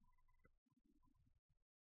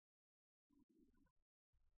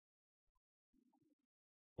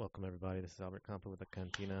Welcome, everybody. This is Albert Campo with the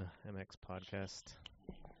CantinaMX Podcast.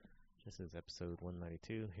 This is episode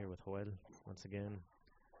 192 here with Joel. Once again,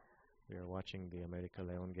 we are watching the America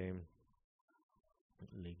León game,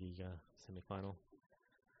 Liguilla semifinal.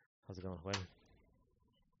 How's it going, Joel?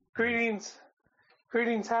 Greetings,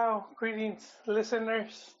 Hal. Greetings,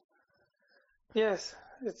 listeners. Yes,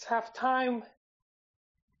 it's halftime.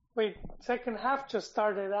 Wait, second half just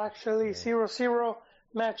started actually. Yeah. 0-0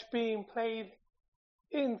 match being played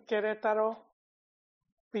in Querétaro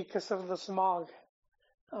because of the smog.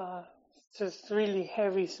 Just really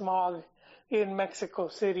heavy smog in Mexico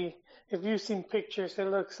City. If you've seen pictures, it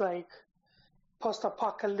looks like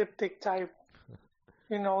post-apocalyptic type.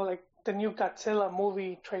 Like the new Godzilla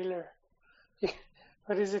movie trailer.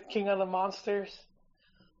 What is it, King of the Monsters?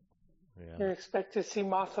 Yeah. You expect to see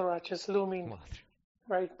Mothra just looming,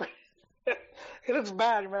 right? But it looks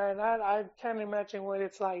bad, man. I can't imagine what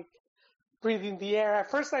it's like breathing the air. At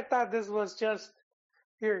first, I thought this was just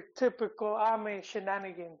your typical Ame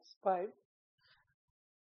shenanigans, but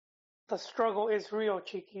the struggle is real,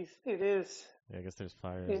 Chiquis. It is. Yeah, I guess there's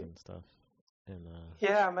fires and stuff. And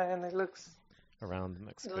yeah, man, it looks around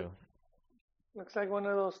Mexico. Looks like one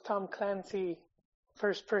of those Tom Clancy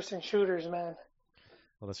first-person shooters, man.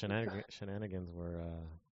 Well, the shenanigans were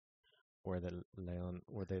where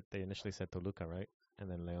they initially said Toluca, right? And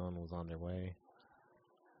then León was on their way,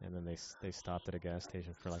 and then they stopped at a gas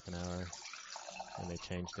station for like an hour, and they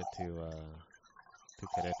changed it to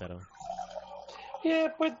Querétaro. Yeah,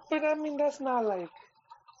 but I mean that's not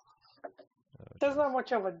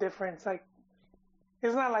much of a difference. Like,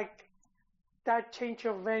 it's not like that change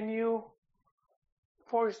of venue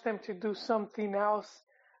forced them to do something else.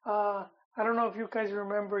 I don't know if you guys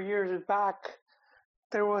remember years back,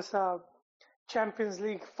 there was a Champions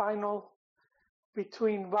League final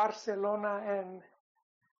between Barcelona and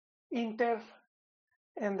Inter,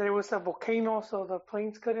 and there was a volcano, so the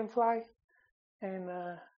planes couldn't fly, and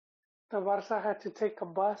the Barca had to take a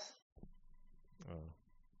bus. Oh.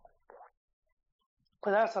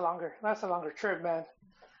 But that's a longer trip, man.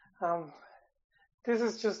 This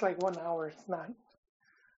is just like 1 hour. It's not.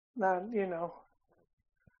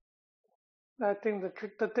 I think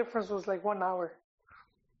the difference was like 1 hour.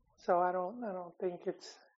 So I don't think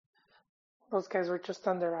it's. Those guys were just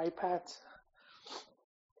on their iPads.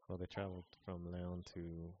 Well, they traveled from León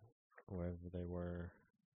to wherever they were.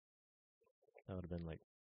 That would have been like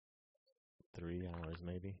 3 hours,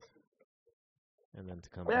 maybe. And then to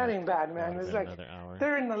come back. That ain't bad, man. It's like another hour.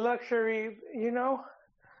 They're in the luxury,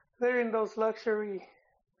 They're in those luxury.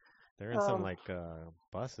 They're in some like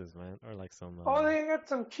buses, man, or like some. They got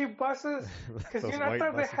some cheap buses. Because I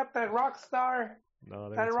thought they had that Rockstar. No,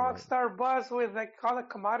 that Rockstar bus with like all the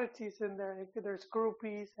commodities in there. There's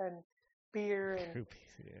groupies and beer and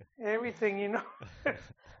everything,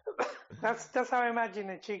 That's how I imagine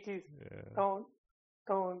it, Chiquis. Yeah.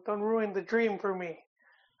 Don't ruin the dream for me.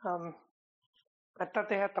 I thought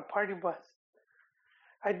they had the party bus.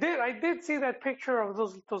 I did see that picture of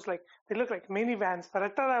those like, they look like minivans, but I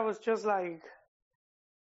thought that was just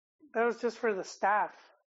for the staff.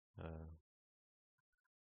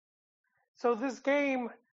 So this game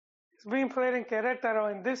is being played in Querétaro,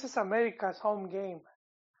 and this is America's home game.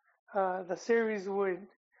 The series would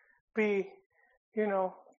be,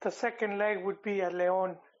 the second leg would be at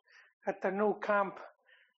León, at the new camp,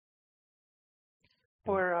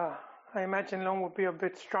 where I imagine León would be a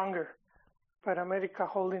bit stronger, but America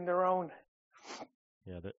holding their own.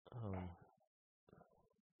 Yeah,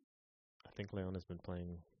 I think León has been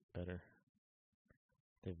playing better.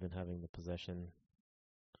 They've been having the possession.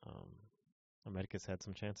 America's had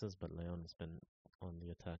some chances, but León has been on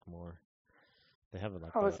the attack more. They have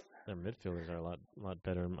their midfielders are a lot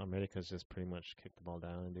better. America's just pretty much kick the ball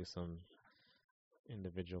down and do some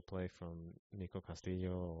individual play from Nico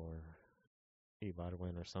Castillo or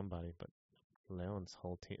Ibarwen or somebody, but León's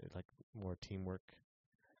whole team, like more teamwork.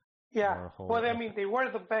 Yeah. Well, I mean, they were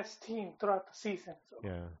the best team throughout the season. So.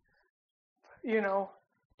 Yeah.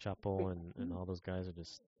 Chapo and all those guys are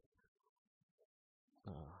just.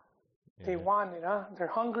 They want it, huh? They're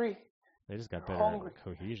hungry. They just got better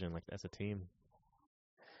cohesion, like as a team.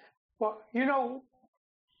 Well,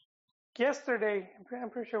 yesterday, I'm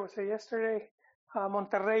pretty sure it was yesterday,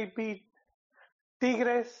 Monterrey beat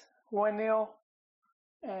Tigres 1-0,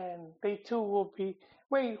 and they too will be.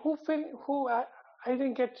 Wait, who? I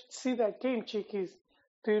didn't get to see that game, Chiquis.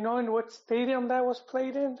 Do you know in what stadium that was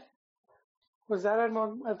played in? Was that at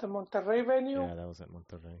the Monterrey venue? Yeah, that was at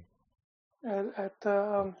Monterrey. At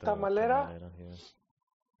Tamalera? Yeah.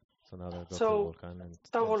 So now they'll go to Volcan.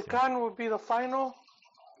 The Volcan will be the final.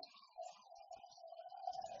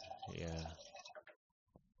 Yeah.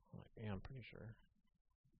 Yeah, I'm pretty sure.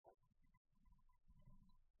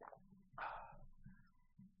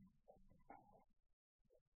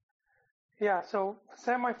 Yeah, so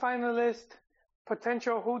semifinalist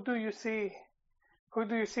potential. Who do you see? Who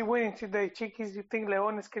do you see winning today? Chiquis, you think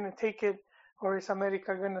León is going to take it, or is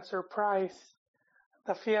America going to surprise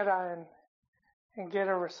the Fiera and get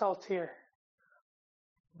a result here?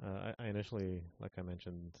 I initially, like I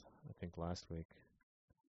mentioned, I think last week,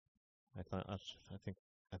 I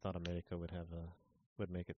thought America would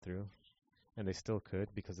make it through, and they still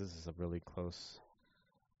could because this is a really close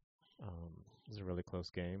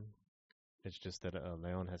game. It's just that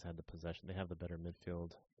Leon has had the possession. They have the better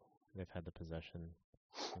midfield. They've had the possession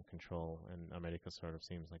and control, and America sort of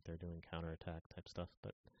seems like they're doing counterattack type stuff.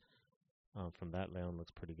 But from that, Leon looks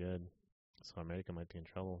pretty good. So America might be in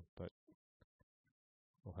trouble, but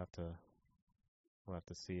we'll have to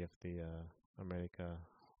see if the America.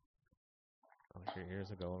 Oh,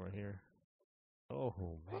 here's a goal right here.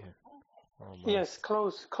 Oh man. Almost. Yes,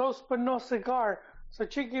 close, but no cigar. So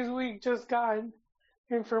Chiquis, we just got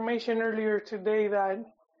information earlier today that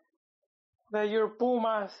your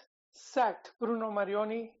Pumas sacked Bruno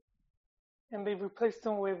Marioni, and they replaced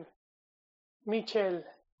him with Michel.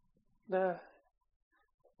 Did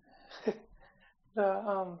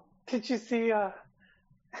you see?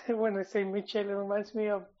 When I say Michel, it reminds me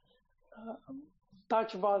of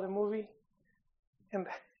Dodgeball, the movie, and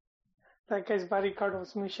that guy's bodyguard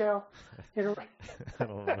was Michel. I don't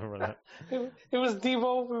remember that. It was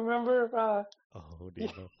Devo, remember? Oh,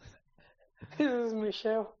 Devo. It was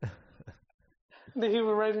Michel. That he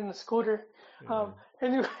would ride in a scooter. Yeah.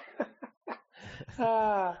 Anyway,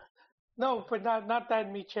 no, but not that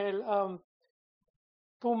Michel.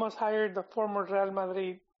 Pumas hired the former Real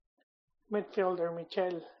Madrid midfielder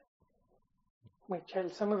Michel.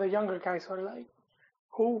 Some of the younger guys are like,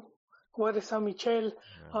 who? What is a Michel?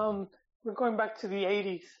 Yeah. We're going back to the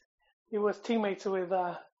 80s. He was teammates with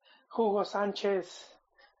Hugo Sanchez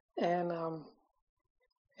and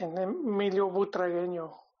Emilio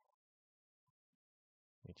Butragueño.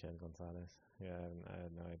 Michel Gonzalez. Yeah, I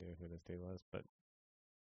had no idea who this dude was, but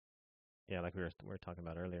yeah, like we were talking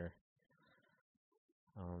about earlier.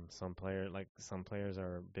 Some players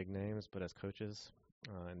are big names, but as coaches,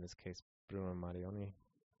 in this case, Bruno Marioni,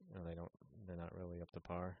 they're not really up to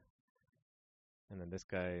par. And then this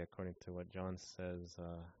guy, according to what John says,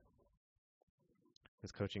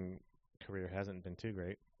 his coaching career hasn't been too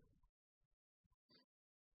great.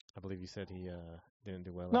 I believe you said he didn't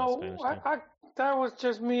do well in the Spanish team. That was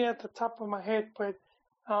just me at the top of my head, but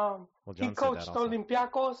he coached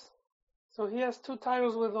Olympiacos, so he has 2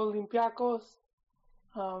 titles with Olympiacos,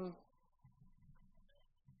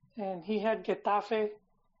 and he had Getafe.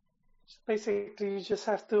 Basically, you just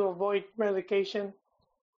have to avoid relegation.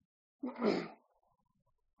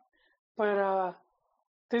 But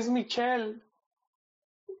this Michel,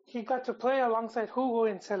 he got to play alongside Hugo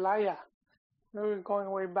in Celaya. We were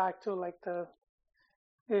going way back to like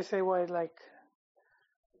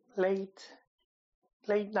late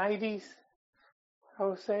 90s, I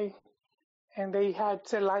would say. And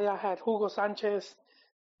Celaya had Hugo Sanchez,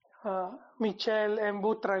 Michel, and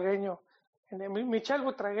Butragueño. And then Michel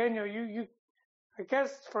Butragueño, you I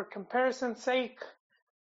guess for comparison's sake,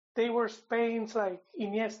 they were Spain's like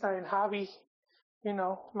Iniesta and Javi,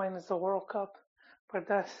 minus the World Cup. But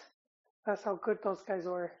that's how good those guys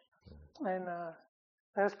were. And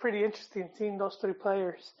that's pretty interesting seeing those 3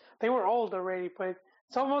 players. They were old already, but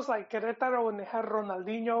it's almost like Querétaro when they had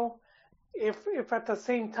Ronaldinho. If at the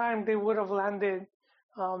same time they would have landed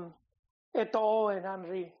Eto'o and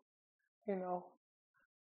Henry,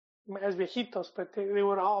 as viejitos, but they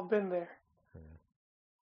would have all been there. Yeah.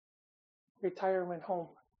 Retirement home.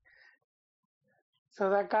 So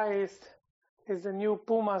that guy is the new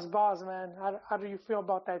Pumas boss, man. How do you feel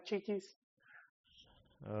about that, Chiquis?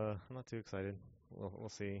 I'm not too excited. We'll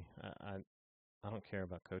see. I don't care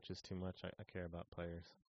about coaches too much. I care about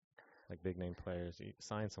players, like big name players. You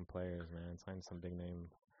sign some players, man. Sign some big name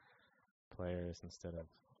players instead of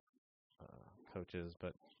coaches.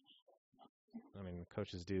 But I mean,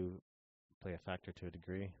 coaches do play a factor to a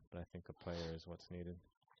degree, but I think a player is what's needed.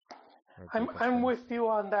 I'm with you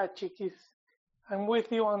on that, Chiquis. I'm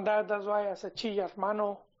with you on that. That's why, as a Chilla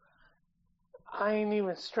hermano, I ain't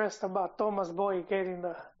even stressed about Thomas Boy getting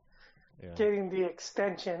the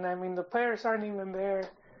extension. I mean, the players aren't even there.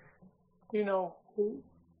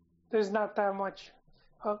 There's not that much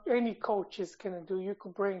any coach is gonna do. You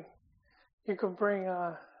could bring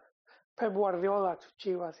Pep Guardiola to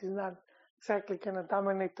Chivas. He's not exactly gonna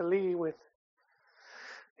dominate the league with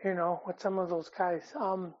some of those guys.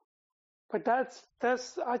 But that's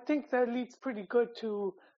I think that leads pretty good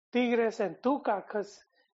to Tigres and Tuca, because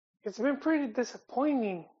it's been pretty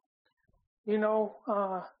disappointing. You know,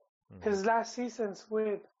 his last seasons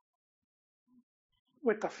with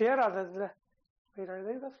the Fiera. Wait, are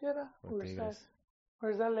they the Fiera?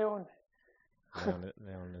 Where's that León?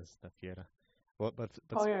 León is the Fiera. Well, but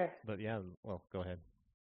yeah. Well, go ahead.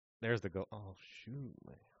 There's the goal. Oh shoot!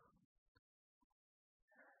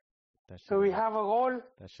 So we have a goal.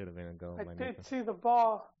 That should have been a goal. I did see the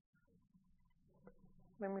ball.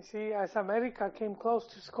 Let me see. As America came close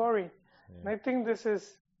to scoring, and I think this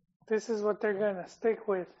is what they're gonna stick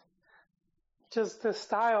with. Just the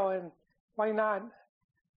style, and why not?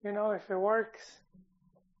 You know, if it works,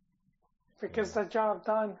 if it gets the job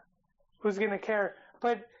done, who's gonna care?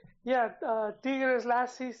 But yeah, Tigres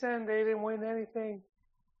last season they didn't win anything,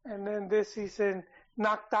 and then this season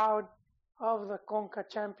knocked out of the Conca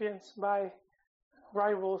champions by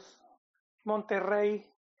rivals Monterrey,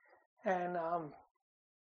 and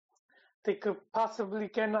they could possibly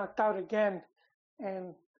get knocked out again.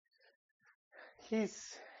 And he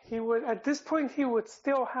would at this point he would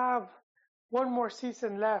still have one more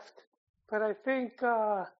season left, but I think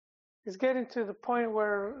it's getting to the point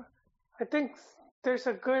where I think there's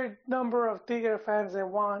a good number of Tigre fans that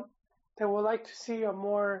would like to see a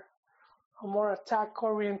more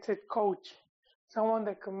attack-oriented coach, someone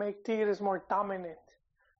that could make Tigres more dominant,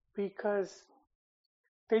 because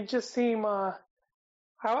they just seem.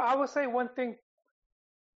 I would say one thing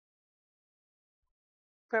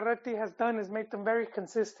Ferretti has done is make them very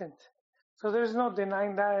consistent. So there's no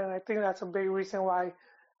denying that, and I think that's a big reason why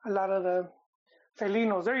a lot of the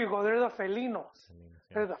felinos. There you go. They're the felinos. Yeah.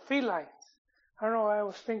 They're the felines. I don't know why I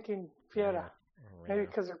was thinking Fiera. Maybe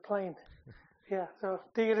because they're playing. Yeah, so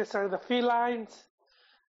Tigres are the felines,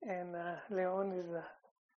 and León is the...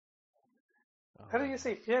 How do you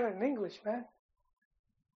say Fiera in English, man?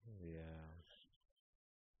 Yeah.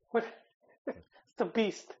 What? It's the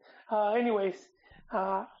beast. Anyways,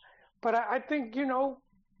 but I think, you know,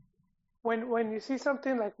 when you see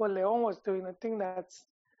something like what León was doing, I think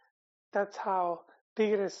that's how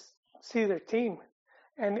Tigres see their team.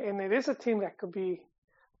 And it is a team that could be,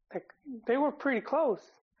 like, they were pretty close.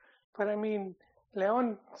 But I mean,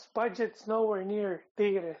 León's budget's nowhere near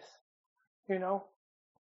Tigres, you know.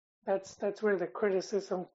 That's where the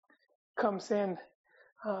criticism comes in.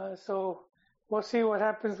 So we'll see what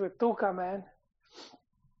happens with Tuca, man.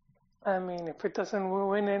 I mean, if it doesn't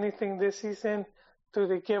win anything this season, do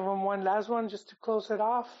they give him one last one just to close it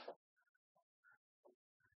off?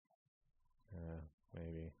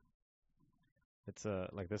 Maybe. It's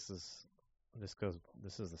like this is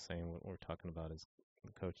the same what we're talking about as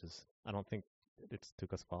the coaches. I don't think it's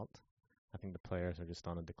Tuca's fault. I think the players are just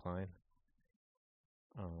on a decline.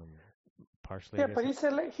 Partially. Yeah, but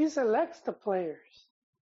he selects the players.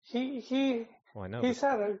 Well, I know, he's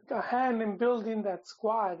had a hand in building that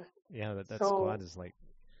squad. Yeah, that squad is like.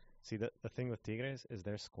 See, the thing with Tigres is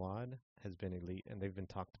their squad has been elite, and they've been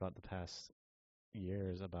talked about the past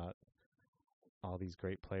years about all these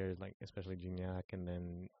great players, like especially Gignac, and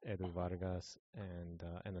then Edu Vargas, and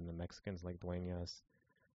then the Mexicans like Dueñas,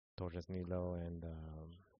 Torres Nilo, and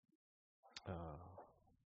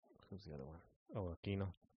who's the other one? Oh,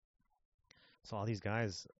 Aquino. So all these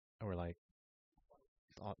guys were like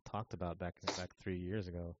talked about back 3 years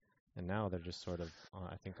ago, and now they're just sort of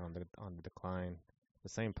I think on the decline. The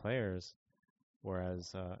same players,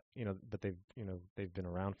 whereas but they've been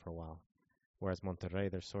around for a while. Whereas Monterrey,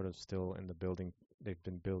 they're sort of still in the building. They've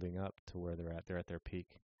been building up to where they're at. They're at their peak.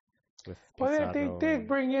 With Pizarro, well, they did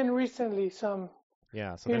bring in recently some.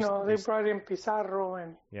 Yeah, so they brought in Pizarro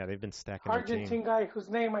and. Yeah, they've been stacking. Argentine guy whose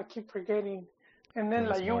name I keep forgetting, and then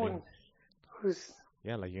Layun, who's.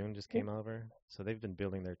 Yeah, Layun just came over. So they've been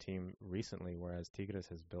building their team recently, whereas Tigres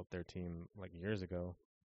has built their team like years ago.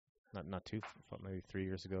 Not too, maybe 3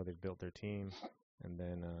 years ago they've built their team, and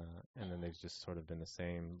then they've just sort of been the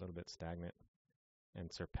same, a little bit stagnant, and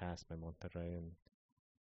surpassed by Monterrey. And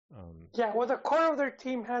yeah, well, the core of their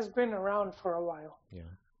team has been around for a while.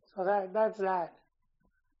 Yeah. So that's that.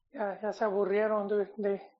 Yeah, ya se aburrieron.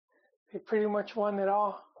 They pretty much won it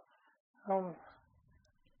all.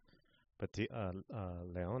 But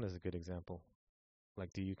León is a good example.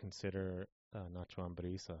 Like, do you consider Nacho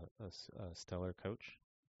Ambriz a stellar coach?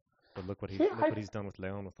 But look what he's done with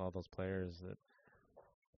León, with all those players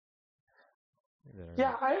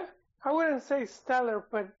I wouldn't say stellar,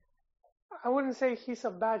 but I wouldn't say he's a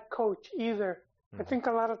bad coach either. Mm-hmm. I think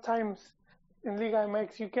a lot of times in Liga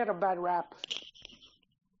MX you get a bad rap.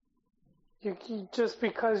 You just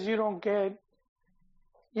because you don't get,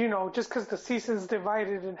 just because the season's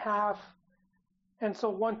divided in half, and so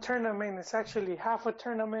one tournament is actually half a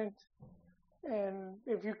tournament. And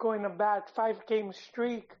if you go in a bad 5-game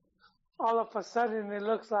streak, all of a sudden it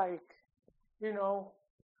looks like,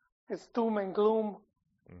 it's doom and gloom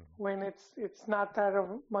when it's not that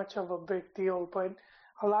much of a big deal. But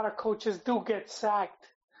a lot of coaches do get sacked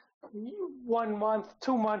 1 month,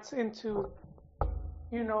 2 months into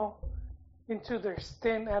their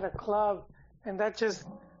stint at a club, and that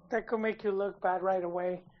could make you look bad right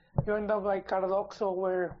away. You end up like Cardoso,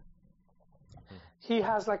 where he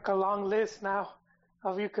has like a long list now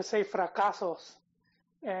of, you could say, fracasos,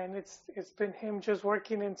 and it's been him just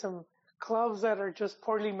working in some clubs that are just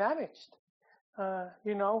poorly managed.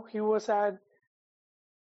 He was at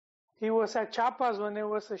Chiapas when it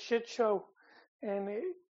was a shit show, and they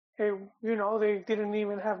didn't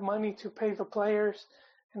even have money to pay the players,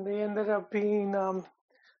 and they ended up being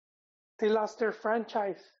they lost their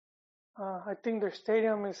franchise. I think their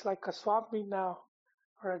stadium is like a swap meet now,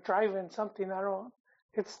 or a drive-in, something.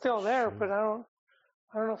 It's still there, but I don't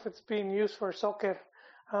know if it's being used for soccer.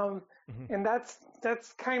 And that's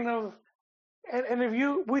kind of, and if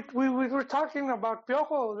we were talking about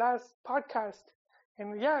Piojo last podcast,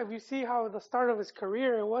 and yeah, if you see how the start of his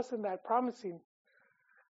career, it wasn't that promising.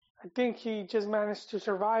 I think he just managed to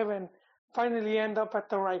survive and finally end up at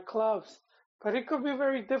the right clubs. But it could be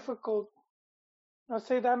very difficult. I'll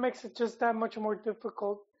say that makes it just that much more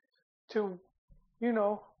difficult to,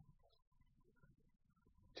 to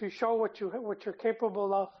show what you're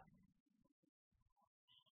capable of.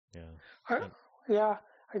 Yeah.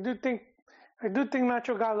 I do think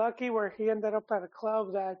Nacho got lucky where he ended up at a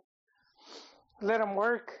club that let him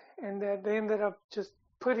work, and that they ended up just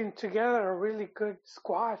putting together a really good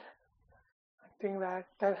squad. I think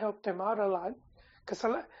that helped him out a lot. A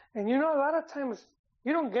lot of times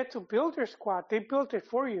you don't get to build your squad; they built it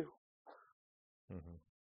for you.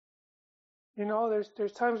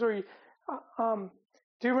 There's times where you, do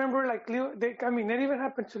you remember like Leo? That even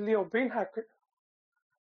happened to Leo Beenhakker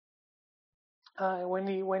when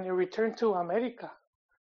he returned to America.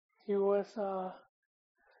 He was,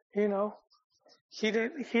 he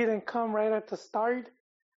didn't come right at the start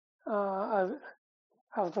of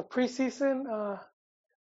the preseason,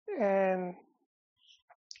 and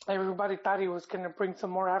everybody thought he was going to bring some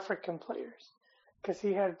more African players because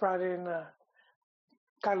he had brought in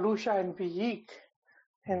Kalusha and Vijik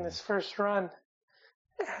in his first run.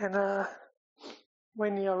 And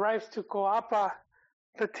when he arrives to Coapa,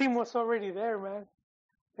 the team was already there, man.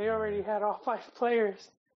 They already had all 5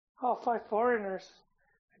 players, all 5 foreigners,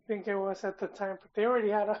 I think it was at the time. But they already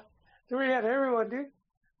had everyone, dude.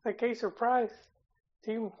 Like, hey, surprise,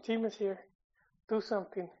 team is here, do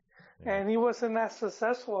something. Yeah. And he wasn't as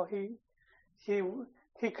successful. He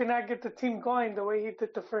could not get the team going the way he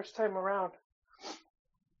did the first time around.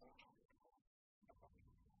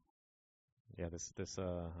 Yeah, this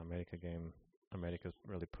America game, America's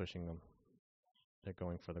really pushing them. They're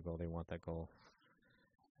going for the goal. They want that goal,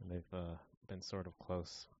 and they've been sort of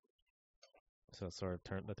close. So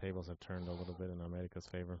the tables have turned a little bit in America's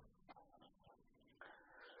favor.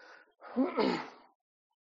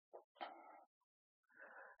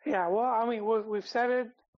 Yeah, well, we've said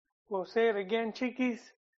it. We'll say it again,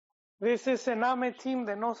 Chiquis. This is an AME team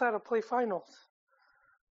that knows how to play finals.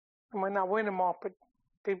 I might not win them all, but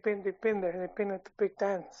they've been there. They've been at the big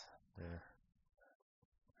dance. Yeah.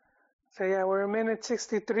 So yeah, we're a minute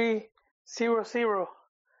 63, 0-0.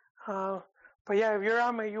 But yeah, if you're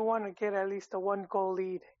AME, you want to get at least a 1-goal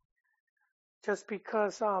lead, just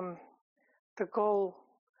because the goal,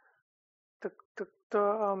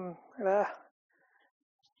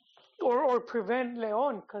 or prevent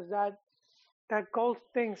León, because that goal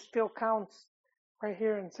thing still counts right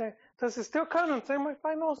here in does it still count in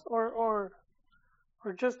semifinals or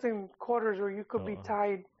just in quarters where you could be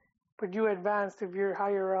tied, but you advanced if you're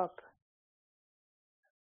higher up?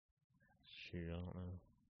 Shoot, I don't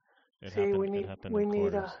know.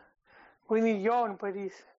 We need Yon, but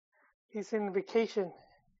he's in vacation.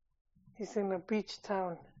 He's in a beach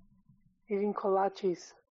town eating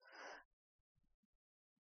kolaches.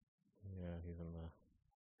 Yeah, he's in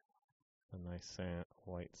the nice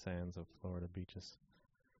white sands of Florida beaches.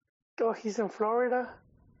 Oh, he's in Florida?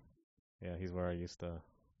 Yeah, he's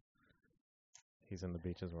in the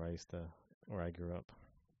beaches where I grew up.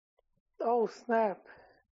 Oh, snap.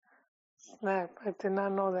 I did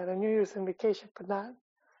not know that. I knew he was on vacation, but I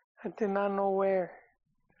did not know where.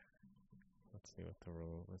 Let's see if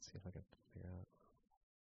I can figure out.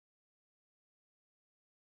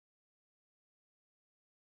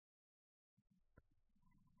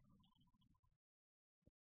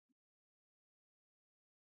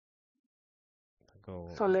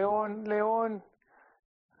 So León.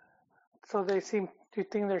 So do you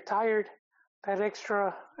think they're tired? that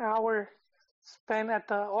extra hour spent at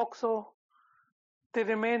the Oxxo did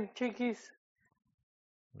him in, Chiquis?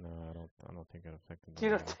 No, I don't think it affected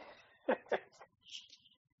You them don't at all.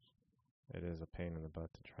 It is a pain in the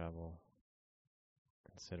butt to travel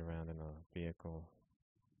and sit around in a vehicle.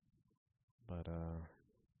 But I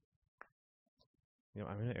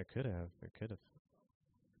mean, it could have.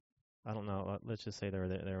 I don't know. Let's just say they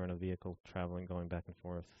were in a vehicle traveling, going back and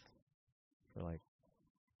forth for like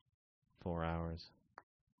 4 hours.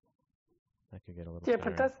 That could get a little Yeah,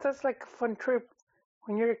 tiring. but that's like a fun trip.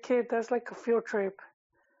 When you're a kid, that's like a field trip.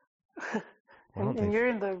 and you're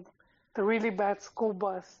in the really bad school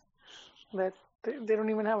bus that they don't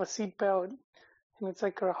even have a seat belt, and it's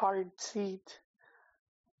like a hard seat.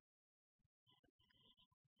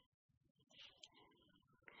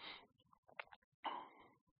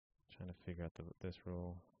 Trying to figure out this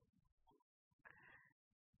rule.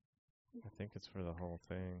 I think it's for the whole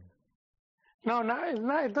thing. No, it's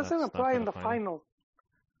not. It doesn't apply in the final.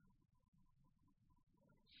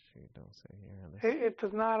 Shoot, don't say here. It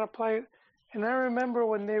does not apply. And I remember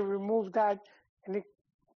when they removed that, and it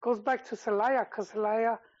goes back to Celaya, because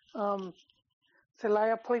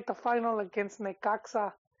Celaya played the final against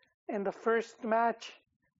Necaxa, and the first match,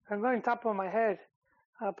 I'm going top of my head,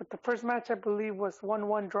 but the first match I believe was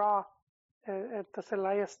 1-1 draw at the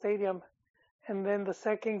Celaya Stadium, and then the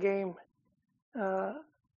second game, I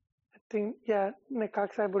think,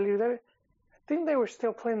 Necaxa, I believe I think they were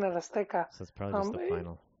still playing at Azteca. So it's probably just the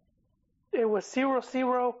final. It was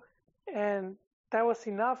 0-0, and that was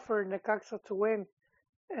enough for Necaxa to win.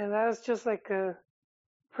 And that's just like a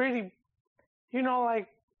pretty, like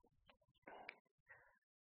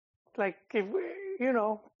if,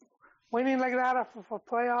 winning like that for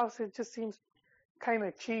playoffs, it just seems kind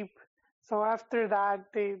of cheap. So after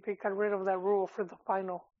that, they got rid of that rule for the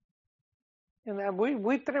final. And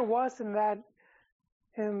Buitre was in that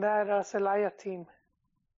Celaya team.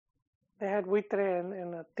 They had Buitre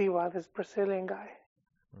and Tiva, this Brazilian guy.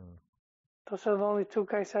 Those are the only two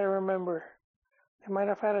guys I remember. They might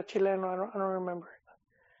have had a Chileno, I don't remember.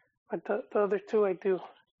 But the other two I do.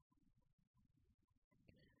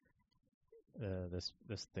 This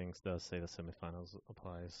thing does say the semifinals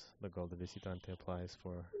applies. The Gol de Visitante applies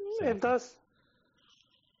for. It does.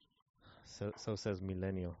 So says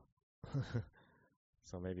Milenio.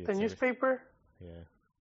 So maybe the newspaper. Yeah,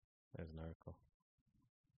 there's an article.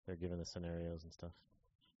 They're giving the scenarios and stuff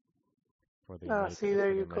for the America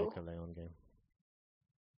Leon game.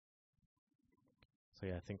 So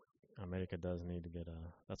yeah, I think America does need to get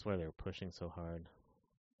that's why they're pushing so hard.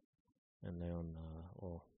 And Leon,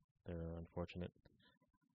 they're unfortunate.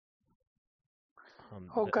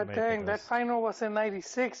 God dang, that final was in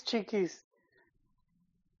 '96, Chiquis.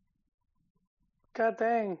 God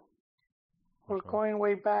dang. We're going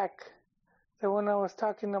way back. The one I was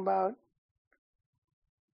talking about.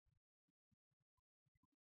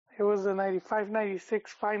 It was the 95-96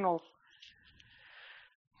 final.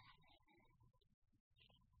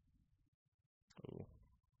 Ooh.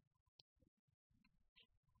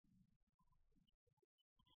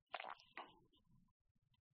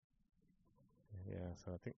 Yeah,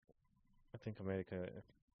 so I think America,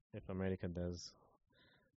 if America does,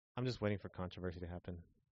 I'm just waiting for controversy to happen,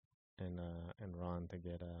 and Ron to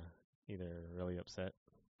get either really upset.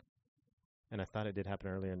 And I thought it did happen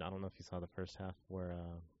earlier, and I don't know if you saw the first half where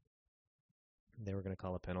they were going to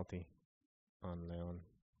call a penalty on Leon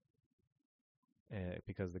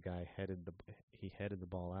because the guy headed the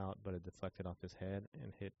ball out, but it deflected off his head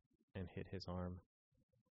and hit his arm,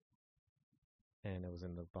 and it was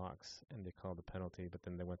in the box, and they called the penalty. But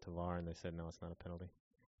then they went to VAR and they said no, it's not a penalty.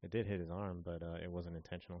 It did hit his arm, but it wasn't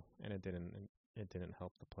intentional, and it didn't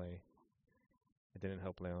help the play. It didn't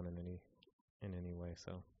help Leon in any way.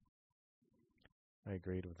 So I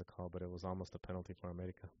agreed with the call, but it was almost a penalty for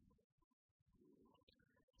America.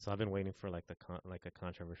 So I've been waiting for like a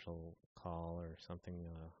controversial call or something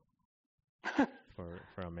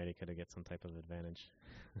for America to get some type of advantage.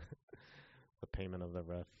 The payment of the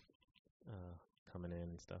ref coming in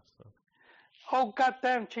and stuff. So. Oh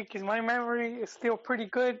goddamn, Chiquis! My memory is still pretty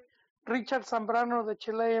good. Richard Zambrano, the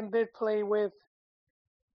Chilean, did play with.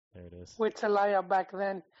 There it is. With Celaya back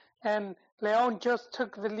then, and Leon just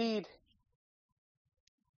took the lead.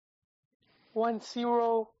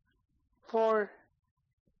 1-0 for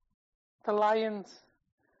the Lions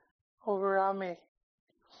over Ame.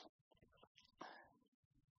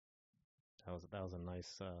 That was a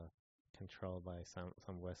nice control by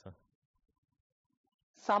Sambuesa.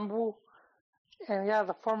 Sambu, and yeah,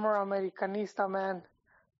 the former Americanista man.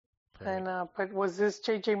 And but was this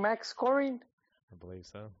JJ Max scoring? I believe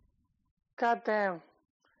so. God damn.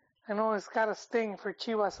 I know it's got a sting for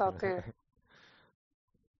Chivas out there.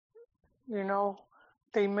 You know,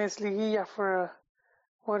 they missed Liguilla for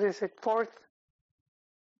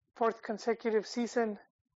fourth consecutive season.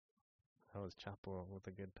 That was Chapo with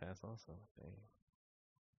a good pass also. Dang.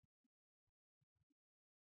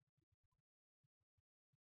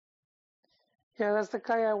 Yeah, that's the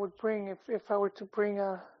guy I would bring if I were to bring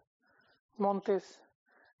Montes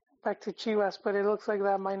back to Chivas, but it looks like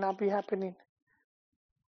that might not be happening.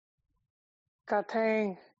 God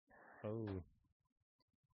dang. Oh.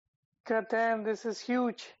 God damn, this is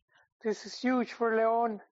huge. This is huge for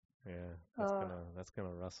Leon. Yeah, that's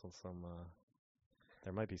gonna rustle some.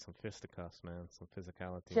 There might be some fisticuffs, man. Some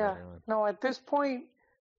physicality later on. No, at this point,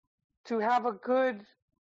 to have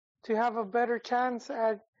a better chance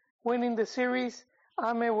at winning the series,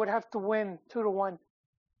 Ame would have to win 2-1.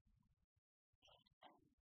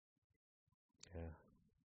 Yeah.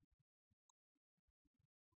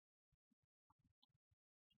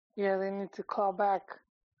 Yeah, they need to claw back.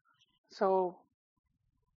 So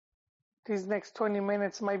these next 20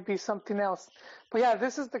 minutes might be something else. But yeah,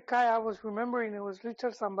 this is the guy I was remembering. It was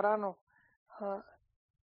Richard Zambrano.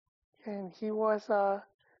 And he was a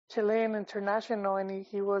Chilean international, and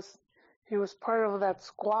he was part of that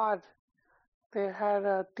squad. They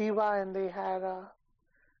had Diva, and they had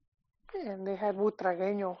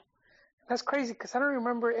Butragueño. That's crazy because I don't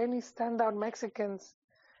remember any standout Mexicans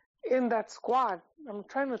in that squad. I'm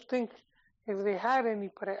trying to think if they had any,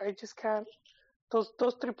 but I just can't.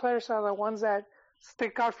 Those three players are the ones that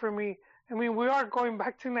stick out for me. I mean, we are going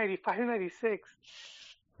back to 95, 96.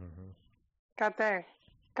 Mm-hmm.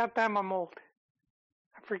 God damn, I'm old.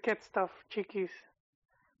 I forget stuff, Chiquis.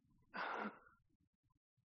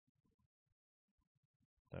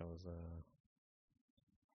 That was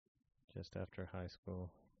just after high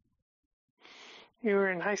school. You were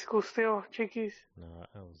in high school still, Chiquis? No,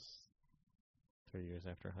 I was 3 years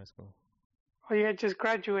after high school. Oh, you had just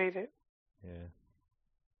graduated. Yeah.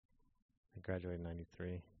 I graduated in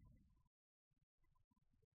 93.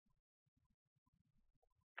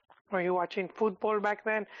 Were you watching football back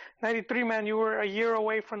then? 93, man, you were a year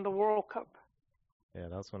away from the World Cup. Yeah,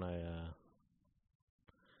 that was when I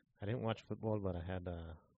didn't watch football, but I had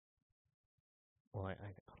well, I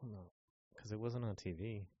don't know, because it wasn't on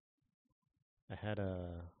TV. I had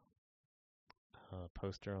a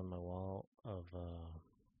poster on my wall of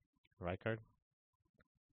Rijkaard,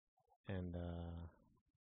 and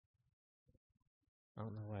I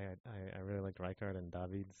don't know why I really liked Rijkaard and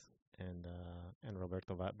Davids and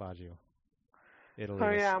Roberto Baggio. Italy.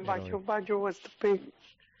 Oh yeah, Baggio was the big.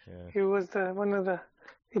 Yeah. He was one of the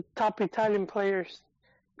top Italian players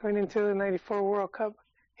going into the '94 World Cup.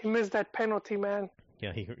 He missed that penalty, man.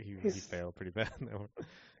 Yeah, he failed pretty bad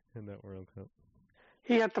in that World Cup.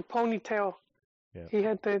 He had the ponytail. Yeah. He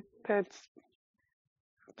had that's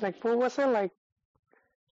like, what was it like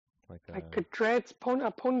a dreads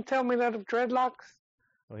a ponytail made out of dreadlocks.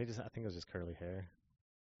 Well, I think it was just curly hair.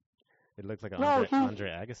 It looked like Andre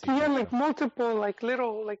Agassi. He had like multiple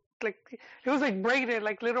little like it was like braided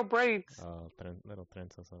like little braids. Oh, little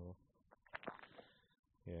trenzas.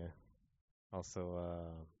 Yeah. Also,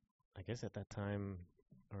 I guess at that time,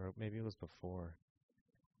 or maybe it was before,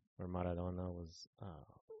 where Maradona was.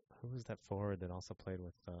 Who was that forward that also played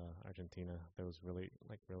with Argentina? That was really.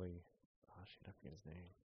 Oh shit, I forget his name.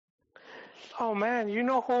 Oh man, you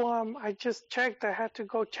know who I just checked. I had to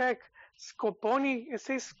go check. Scoponi. It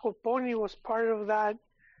says Scoponi was part of that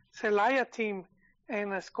Celaya team,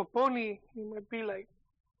 and Scoponi, you might be like,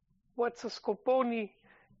 what's a Scoponi?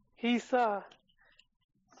 He's a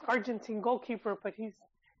Argentine goalkeeper, but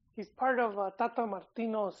he's part of Tata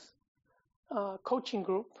Martino's coaching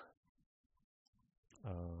group.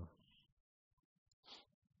 I'm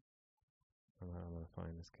gonna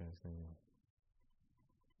find this guy's name.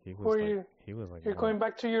 He was like. You're going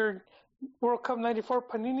back to your World Cup '94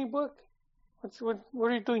 Panini book. What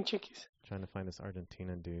are you doing, Chiquis? Trying to find this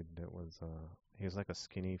Argentina dude that was. He was like a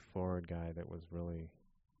skinny forward guy that was really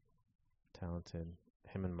talented.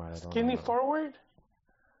 Him and Maradona. Skinny forward?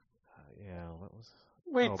 Yeah. What was?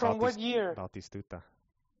 Wait, from what year? Batistuta.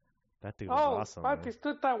 That dude was awesome.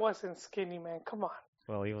 Batistuta wasn't skinny, man. Come on.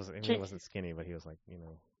 Well, he wasn't skinny, but he was like,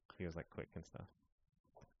 he was like quick and stuff.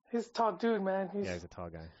 He's a tall dude, man. He's a tall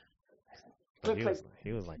guy.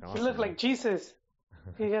 He was like awesome. He looked like Jesus.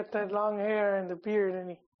 He had that long hair and the beard,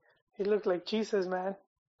 and he looked like Jesus, man.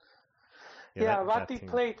 Yeah, Bati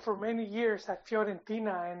played for many years at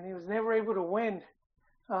Fiorentina, and he was never able to win.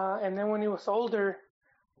 And then when he was older,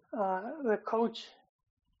 the coach,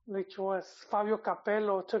 which was Fabio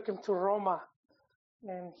Capello, took him to Roma,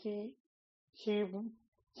 and he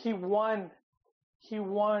won he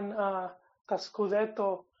won the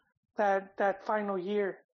Scudetto that final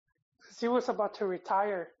year. Because he was about to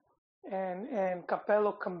retire, and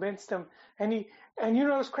Capello convinced him. And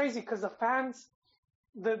it's crazy because the fans,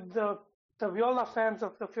 the Viola fans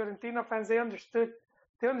of the Fiorentina fans, they understood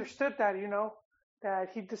that, that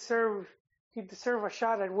he deserved a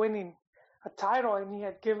shot at winning a title, and he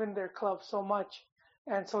had given their club so much,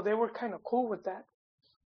 and so they were kind of cool with that.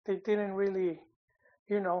 They didn't really,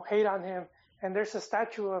 hate on him. And there's a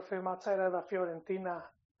statue of him outside of the Fiorentina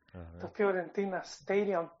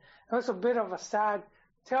stadium. It was a bit of a sad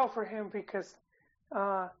tale for him because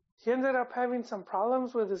he ended up having some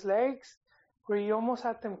problems with his legs where he almost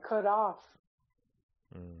had them cut off.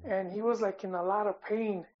 And he was like in a lot of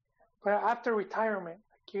pain. But after retirement,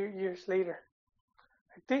 like years later,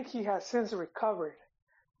 I think he has since recovered.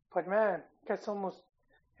 But man, gets almost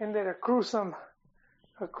ended a gruesome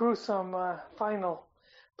final.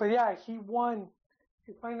 But yeah, he won.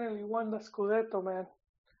 He finally won the Scudetto, man.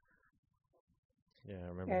 Yeah, I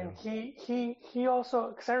remember. And he also,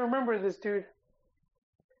 because I remember this dude.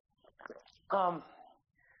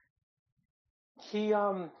 He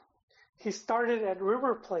started at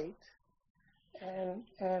River Plate, and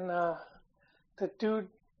the dude,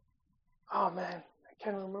 oh man, I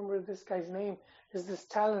can't remember this guy's name. Is this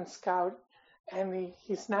talent scout, and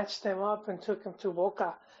he snatched him up and took him to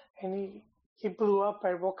Boca, and he blew up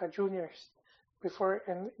at Boca Juniors before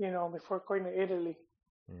going to Italy.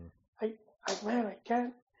 I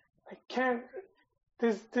can't.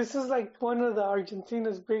 This is like one of the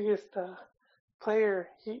Argentina's biggest player.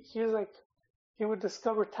 He would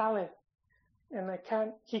discover talent, and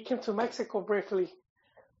he came to Mexico briefly.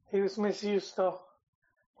 He was misused though.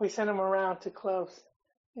 We sent him around to clubs,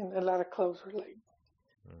 and a lot of clubs were like,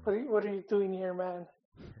 what are you doing here, man?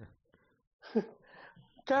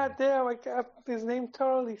 God damn, his name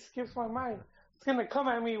totally skips my mind. It's gonna come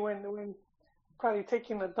at me when probably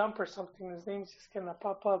taking a dump or something. His name's just gonna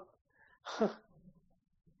pop up.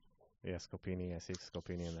 Yeah, Scopini. I see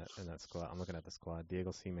Scopini in that squad. I'm looking at the squad.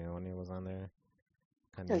 Diego Simeone was on there.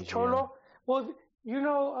 El Cholo. Well, he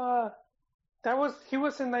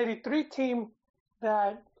was in '93 team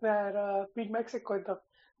that beat Mexico in the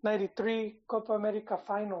 '93 Copa America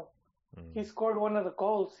final. He scored one of the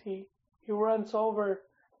goals. He runs over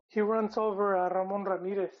Ramon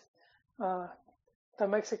Ramirez. The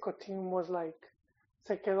Mexico team was like,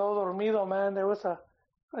 se quedó dormido, man. There was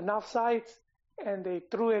an offside, and they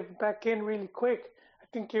threw it back in really quick. I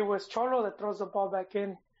think it was Cholo that throws the ball back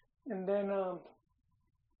in, and then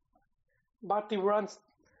Bati runs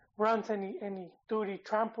and he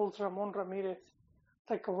tramples Ramon Ramirez. It's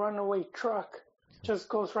like a runaway truck. Just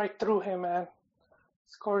goes right through him, man.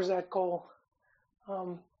 Scores that goal.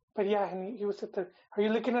 But yeah, and he was are you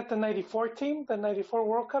looking at the '94 team, the '94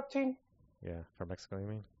 World Cup team? Yeah, for Mexico, you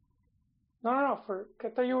mean? No. I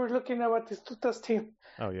thought you were looking at Batistuta's team.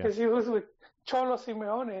 Oh, yeah. Because he was with Cholo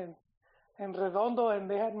Simeone and Redondo, and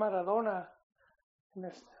they had Maradona in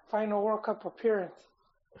his final World Cup appearance.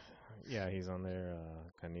 Yeah, he's on there.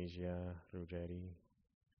 Caniggia, Ruggeri,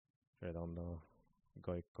 Redondo,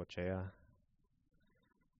 Goicoechea.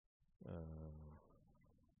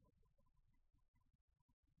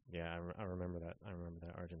 Yeah, I remember that. I remember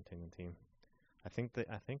that Argentinian team. I think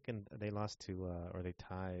they lost to or they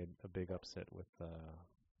tied a big upset with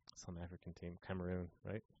some African team, Cameroon,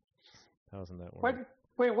 right? That was in that World.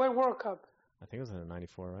 What World Cup? I think it was in the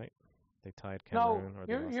 '94, right? They tied Cameroon.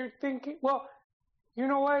 No, you're thinking. Well, you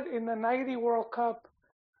know what? In the '90 World Cup,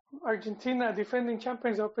 Argentina, defending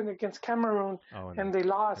champions, opened against Cameroon, and they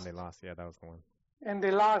lost. And they lost. Yeah, that was the one. And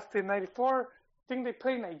they lost in '94. I think they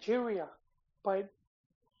played Nigeria, but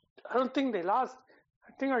I don't think they lost.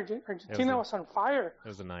 I think Argentina was on fire. It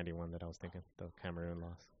was the '91 that I was thinking. The Cameroon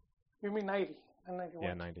loss. You mean '90? Not '91.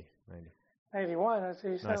 Yeah, 90. 91. I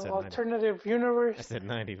said, I said alternative 90. universe. I said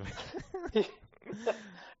 90.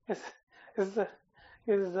 is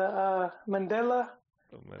the Mandela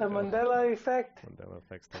the Mandela effect? Mandela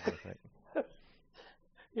effect's taking effect.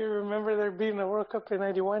 You remember there being a World Cup in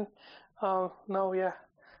 '91? No, yeah.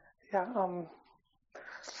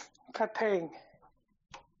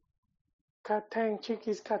 Katang,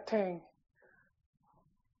 Chiquis Katang.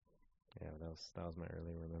 Yeah, that was my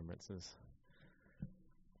early remembrances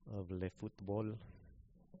of le football.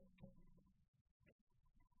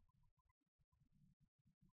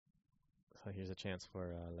 So here's a chance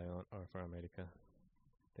for Leon or for America.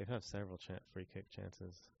 They have several free kick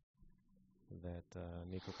chances that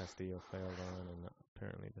Nico Castillo failed on, and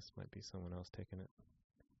apparently this might be someone else taking it.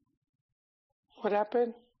 What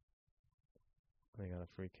happened? They got a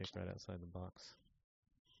free kick right outside the box.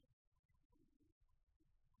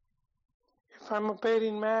 if I'm a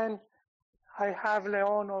betting man, I have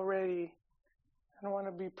Leon already. I don't want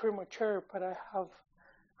to be premature, but I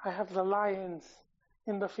have the Lions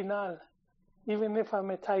in the final, even if I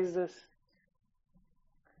metais this.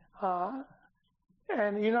 And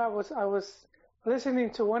I was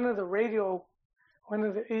listening to one of the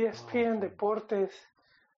ESPN Deportes.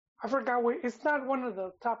 I forgot it's not one of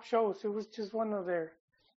the top shows. It was just one of their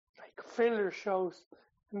like filler shows.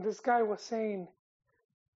 And this guy was saying,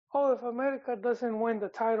 "Oh, if America doesn't win the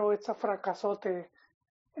title, it's a fracasote."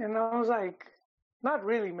 And I was like, "Not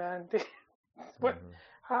really, man." What?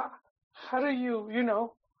 How do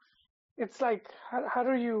you? It's like how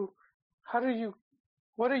do you?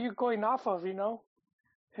 What are you going off of?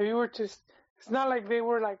 If you were just, it's not like they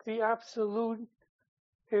were like the absolute.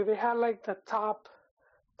 If they had like the top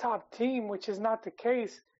team, which is not the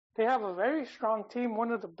case. They have a very strong team,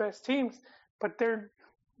 one of the best teams, but they're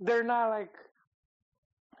not like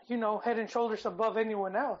head and shoulders above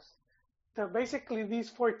anyone else. Basically these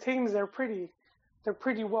four teams they're pretty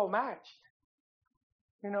well matched.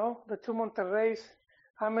 The two Monterreys,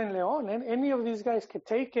 I'm in León, and any of these guys could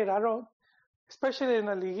take it. Especially in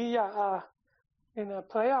a Liguilla, in a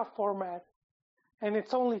playoff format, and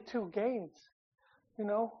it's only 2 games,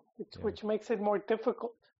 which makes it more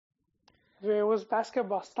difficult. If it was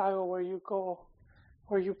basketball style where you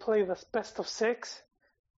play the best of 6,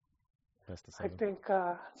 I think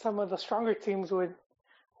some of the stronger teams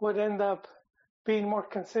would end up being more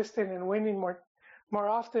consistent and winning more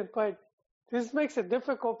often. But this makes it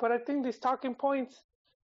difficult. But I think these talking points,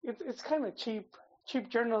 it's kind of cheap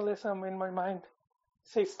journalism in my mind.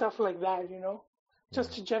 Say stuff like that,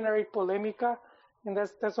 just to generate polemica, and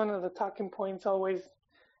that's one of the talking points always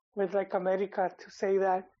with like America, to say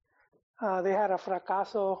that they had a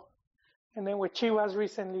fracaso, and then with Chivas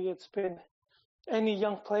recently, it's been any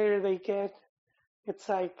young player they get, it's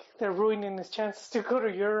like they're ruining his chances to go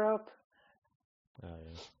to Europe. Oh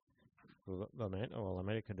yeah. Well,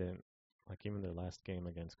 America didn't, like, even their last game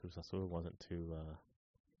against Cruz Azul wasn't too.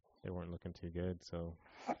 They weren't looking too good, so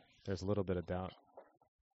there's a little bit of doubt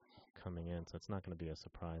coming in. So it's not going to be a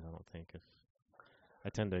surprise, I don't think. If I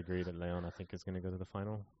tend to agree that Leon, I think, is going to go to the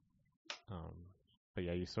final. But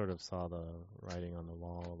yeah, you sort of saw the writing on the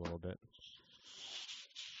wall a little bit,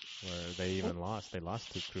 where they even lost. They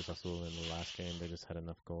lost to Cruz Azul in the last game. They just had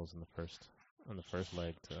enough goals on the first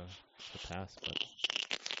leg to pass.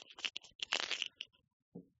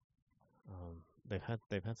 But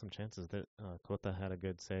they've had some chances. That Cota had a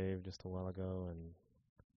good save just a while ago, and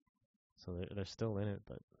so they're still in it.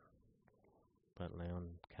 But Leon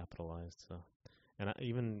capitalized. So,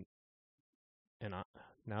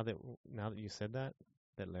 now that you said that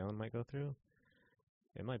Leon might go through,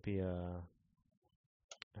 it might be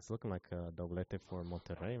it's looking like a doblete for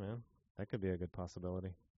Monterrey, man. That could be a good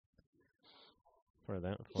possibility for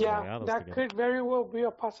them. That could very well be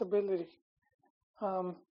a possibility.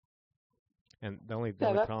 And the only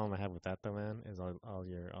problem I have with that, though, man, is all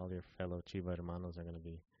your fellow Chiva hermanos are going to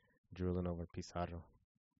be drooling over Pizarro.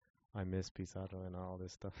 I miss Pizarro and all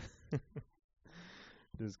this stuff.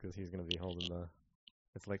 Just because he's going to be holding the...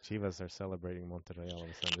 It's like Chivas are celebrating Monterrey all of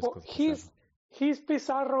a sudden. Just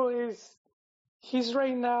Pizarro he's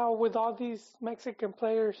right now with all these Mexican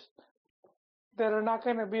players that are not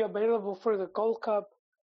going to be available for the Gold Cup.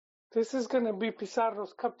 This is going to be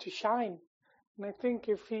Pizarro's cup to shine. And I think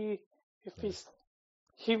if he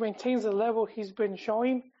maintains the level he's been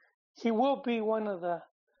showing, he will be one of the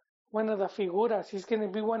figuras. He's going to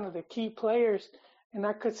be one of the key players, and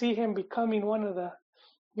I could see him becoming one of the,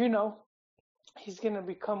 he's going to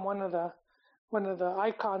become one of the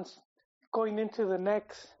icons going into the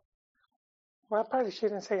next. Well, I probably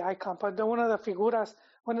shouldn't say icon, but one of the figuras,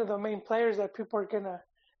 one of the main players that people are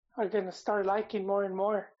gonna start liking more and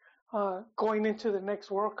more, going into the next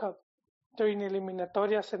World Cup during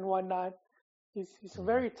eliminatorias and whatnot. He's a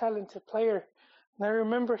very talented player. And I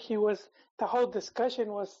remember the whole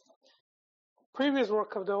discussion was previous World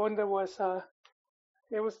Cup, the one that was,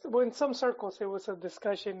 in some circles, it was a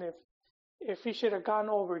discussion if he should have gone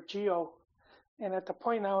over Gio. And at the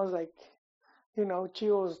point I was like,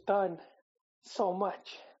 Gio's done so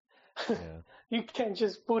much. Yeah. You can't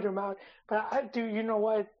just boot him out. But I do, you know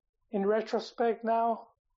what? In retrospect now,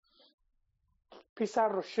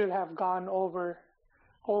 Pizarro should have gone over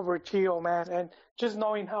Gio, man. And just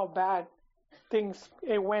knowing how bad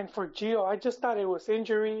it went for Gio, I just thought it was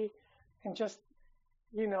injury and just,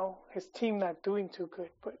 his team not doing too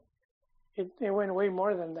good. But it went way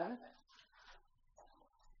more than that.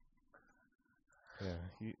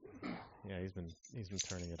 Yeah, he's been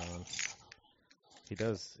turning it on. He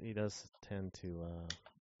does tend to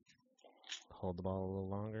hold the ball a little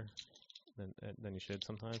longer than he should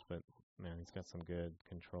sometimes. But man, he's got some good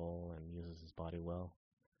control and uses his body well.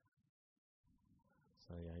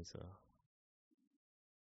 So yeah, he's a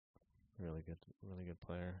really good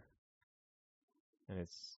player.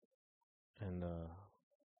 And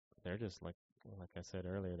they're just like I said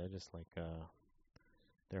earlier, they're just like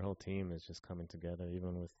their whole team is just coming together.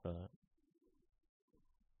 Even with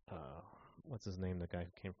what's his name, the guy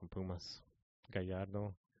who came from Pumas,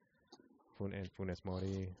 Gallardo, and Funes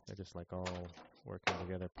Mori. They're just like all working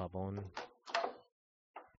together. Pavon.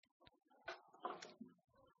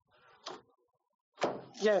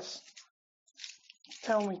 Yes.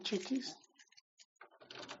 Tell me, Chiquis.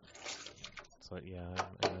 So yeah,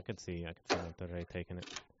 and I could see Monterrey taking it.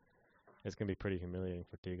 It's gonna be pretty humiliating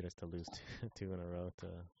for Tigres to lose two in a row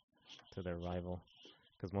to their rival,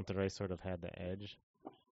 because Monterrey sort of had the edge,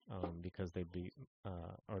 because they beat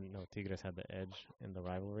Tigres had the edge in the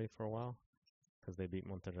rivalry for a while, because they beat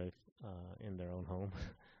Monterrey in their own home.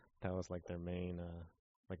 That was like their main,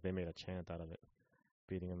 like they made a chant out of it,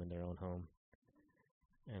 beating them in their own home,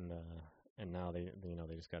 and now they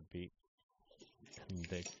just got beat. And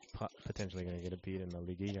they potentially gonna get a beat in the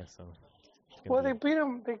Liguilla, so. Well, they beat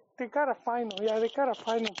them. They got a final. Yeah, they got a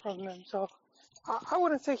final from them. So I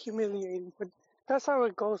wouldn't say humiliating, but that's how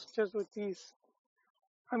it goes. Just with these.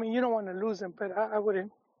 I mean, you don't want to lose them, but I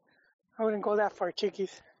wouldn't go that far,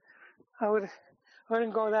 Chiquis. I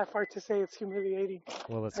wouldn't go that far to say it's humiliating.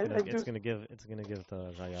 Well, it's gonna give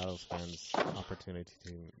the Rayados fans opportunity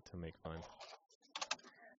to make fun.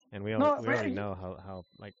 And we already know how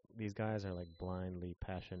like these guys are like blindly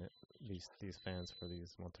passionate, these fans for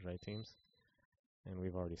these Monterrey teams, and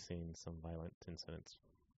we've already seen some violent incidents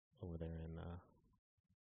over there in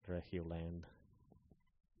Regio land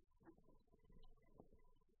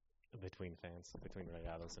between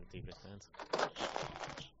Rayados and Tigres fans.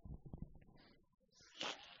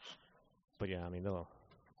 But yeah, I mean,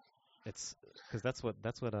 it's because that's what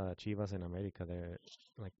Chivas and America, they're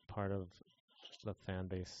like part of the fan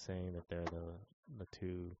base saying that they're the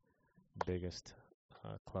two biggest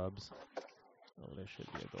clubs. Oh, there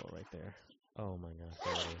should be a goal right there. Oh my gosh,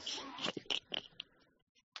 there it is.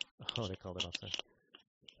 Oh, they called it offside.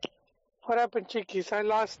 What happened, Chiquis? I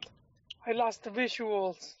lost the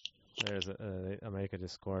visuals. There's America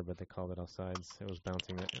just scored, but they called it offsides. It was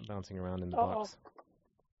bouncing around in the box.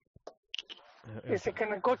 Is it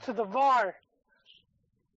gonna go to the VAR?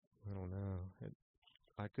 I don't know.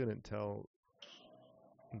 I couldn't tell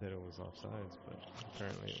that it was offsides, but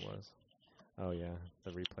apparently it was. Oh yeah,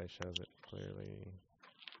 the replay shows it clearly.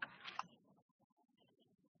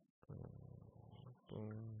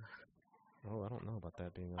 Boom. Oh, I don't know about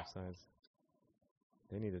that being offsides.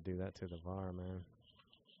 They need to do that to the VAR, man.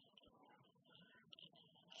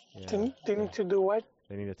 Yeah, they need to do what?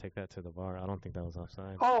 They need to take that to the VAR. I don't think that was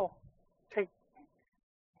offside. Oh,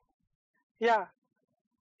 yeah.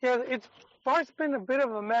 VAR's been a bit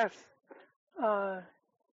of a mess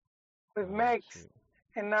with Mex,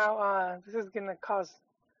 and now this is gonna cause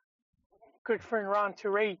good friend Ron to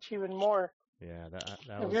rage even more. Yeah, that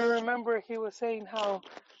if you remember, he was saying how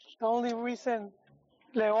the only reason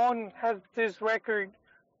León has this record,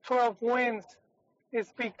 12 wins,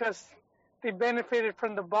 is because they benefited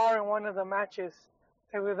from the VAR in one of the matches.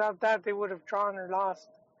 And without that, they would have drawn or lost.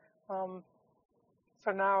 So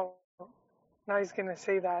now he's gonna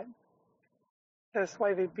say that. That's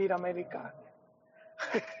why they beat America.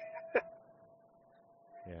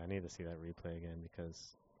 Yeah, I need to see that replay again,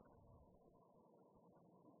 because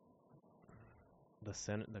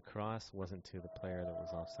the cross wasn't to the player that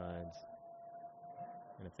was offsides,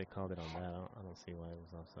 and if they called it on that, I don't see why it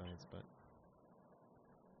was offsides. But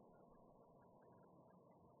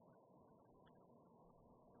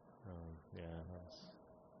yeah,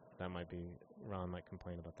 that might be. Ron might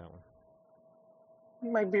complain about that one.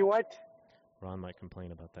 Might be what? Ron might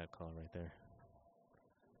complain about that call right there.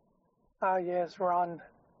 Ah, yes, Ron.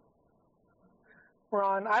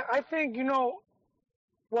 I think,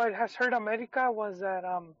 what has hurt America was that,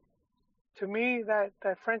 to me, that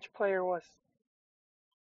French player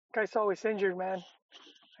guy's always injured, man.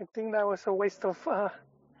 I think that was a waste of a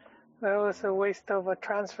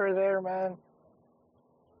transfer there, man.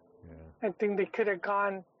 Yeah. I think they could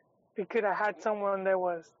have had someone that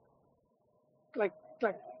was like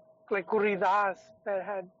Uridas, that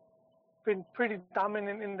had been pretty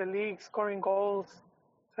dominant in the league, scoring goals.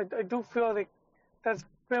 So I do feel like that's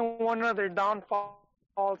been one of their downfalls,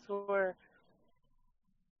 where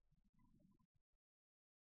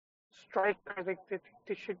striker,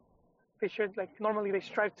 they should like, normally they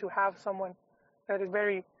strive to have someone that is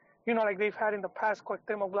very, like they've had in the past.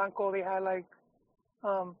 Cuauhtémoc Blanco, they had like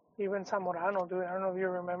even Zamorano, dude. I don't know if you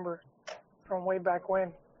remember. from way back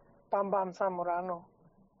when, Bam Bam Zamorano.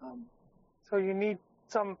 So you need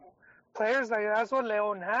some players like that's what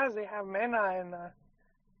Leon has. They have Mena and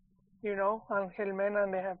Angel Mena,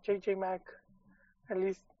 and they have JJ Mack, at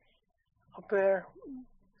least up there.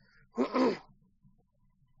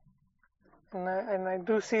 and I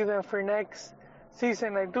do see them for next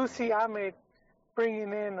season. I do see Ahmed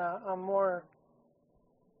bringing in a more,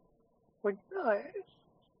 a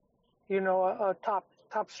top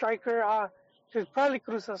striker. Because probably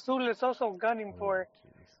Cruz Azul is also gunning for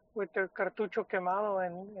with their Cartucho Quemado,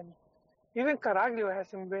 and even Caraglio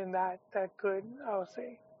hasn't been that good, I would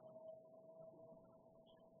say.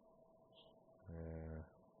 Yeah.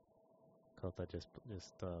 Cota just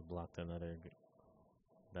blocked another.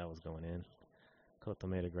 That was going in. Cota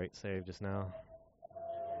made a great save just now.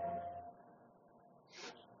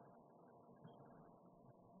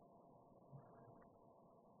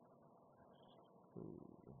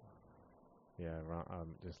 Yeah,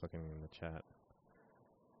 I'm just looking in the chat.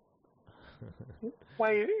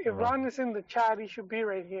 Wait, if Ron is in the chat, he should be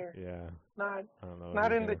right here. Yeah.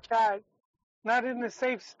 Not in the chat. Not in the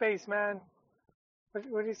safe space, man.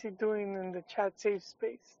 What is he doing in the chat safe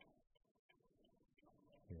space?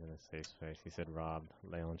 He's in a safe space. He said robbed.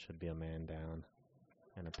 Leon should be a man down.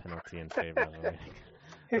 And a penalty in favor of America.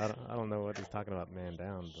 I don't know what he's talking about, man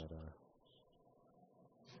down, but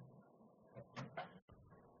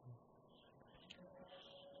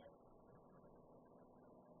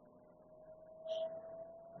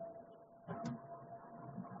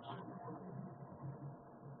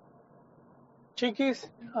Chiquis,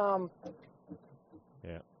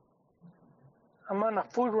 yeah. I'm on a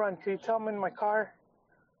food run. Can you tell me in my car?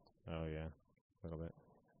 Oh yeah, a little bit.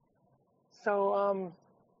 So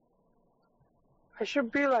I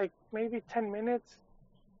should be like maybe 10 minutes.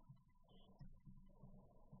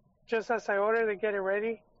 Just as I order to get it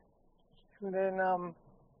ready, and then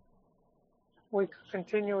we can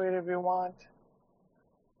continue it if you want.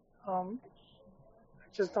 I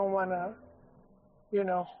just don't want to,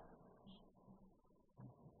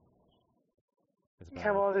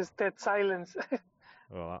 have all this dead silence.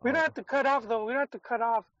 Well, we don't have to cut off, though. We don't have to cut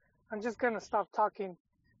off. I'm just going to stop talking.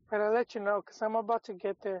 But I'll let you know, because I'm about to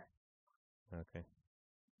get there. Okay.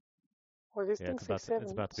 Well, this thing takes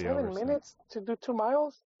 7 over, minutes to do 2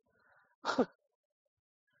 miles?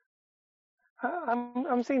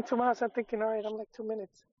 I'm seeing 2 miles. I'm thinking, all right, I'm like 2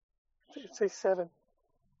 minutes. It says 7.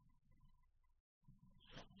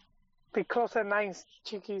 Be close at 9,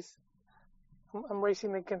 Chiquis. I'm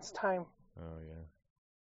racing against time. Oh, yeah.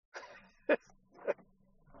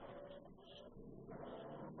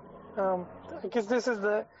 I guess this is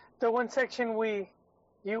the one section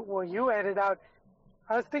you edited out.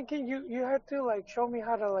 I was thinking you had to like show me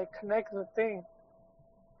how to like connect the thing,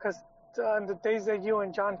 because on the days that you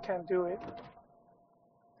and John can't do it.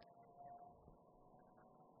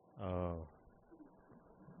 Oh.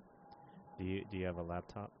 Do you have a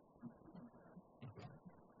laptop?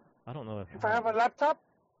 I don't know if I have a laptop.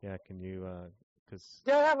 Yeah, can you?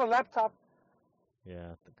 Yeah, I have a laptop.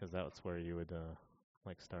 Yeah, because that's where you would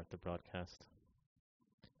like start the broadcast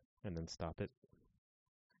and then stop it.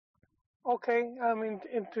 Okay, I mean,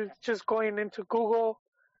 just going into Google.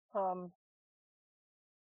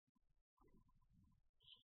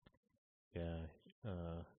 Yeah,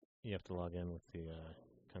 you have to log in with the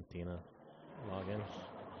Cantina login.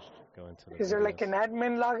 Go into the. Is there like an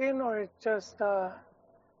admin login or just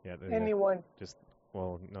anyone?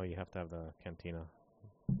 No, you have to have the Cantina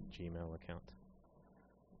Gmail account.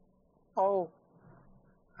 Oh,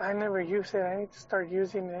 I never use it. I need to start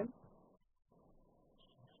using it.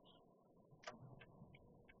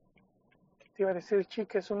 Te iba a decir,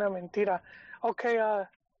 chica, es una mentira. Okay,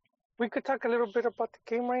 we could talk a little bit about the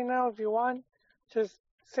game right now if you want. Just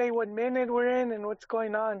say what minute we're in and what's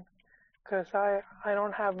going on, because I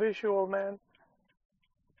don't have visual, man.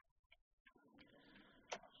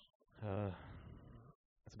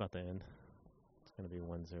 It's about to end. It's going to be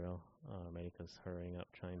 1-0. America's hurrying up,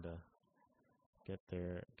 trying to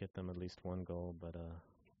get them at least one goal, but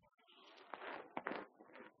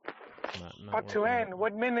not about to end.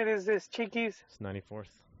 What minute is this, Chiquis? It's 94th.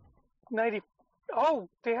 90. Oh,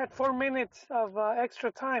 they had 4 minutes of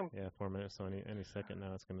extra time. Yeah, 4 minutes. So any second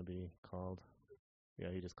now it's going to be called. Yeah,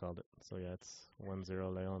 he just called it. So yeah, it's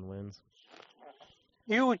 1-0. Leon wins.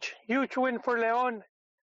 Huge win for Leon.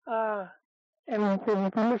 And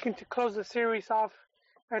we're looking to close the series off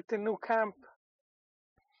at the new camp.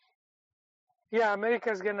 Yeah,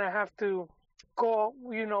 America's going to have to go,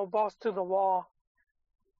 balls to the wall.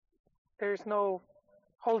 There's no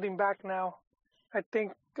holding back now. I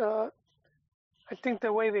think the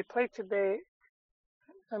way they played today,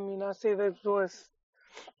 I mean, I say this was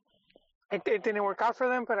it didn't work out for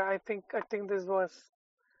them, but I think this was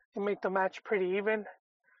it made the match pretty even.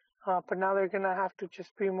 But now they're gonna have to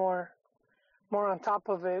just be more on top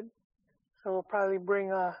of it. So we'll probably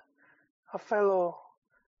bring a fellow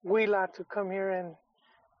Huila to come here and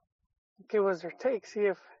give us their take. See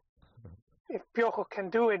if Piojo can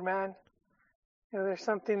do it, man. You know, there's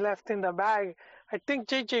something left in the bag. I think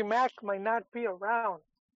JJ Mack might not be around.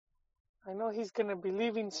 I know he's gonna be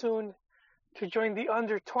leaving soon to join the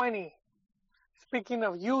under 20. Speaking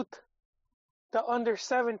of youth, the under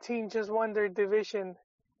 17 just won their division.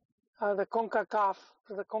 The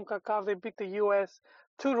CONCACAF, they beat the U.S.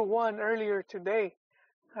 2-1 earlier today.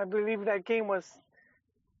 I believe that game was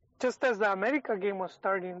just as the America game was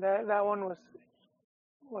starting. That one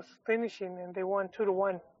was finishing, and they won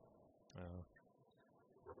 2-1. Oh.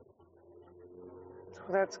 So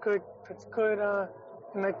that's good. That's good.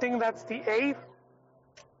 And I think that's the 8th.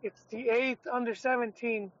 It's the 8th under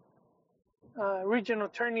 17 regional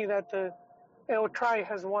tourney that the El Tri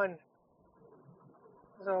has won.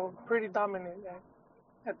 So pretty dominant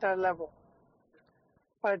at that level.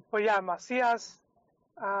 But yeah, Macias,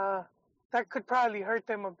 that could probably hurt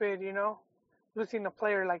them a bit, you know, losing a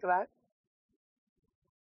player like that.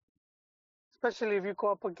 Especially if you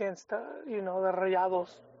go up against, the Rayados,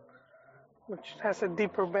 which has a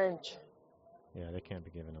deeper bench. Yeah, they can't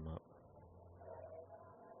be giving them up.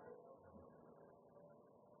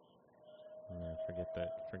 Yeah,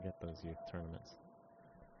 forget those youth tournaments.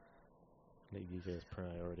 Liguilla is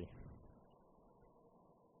priority.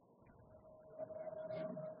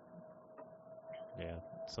 Yeah.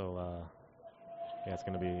 So it's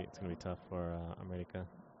gonna be tough for America.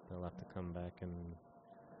 They'll have to come back and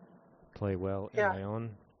play well in León.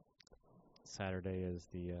 Saturday is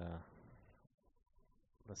the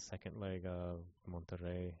second leg of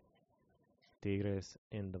Monterrey Tigres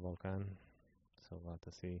in the Volcán. So we'll have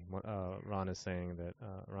to see. Ron is saying that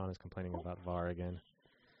Ron is complaining about VAR again.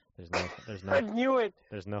 There's no I knew it.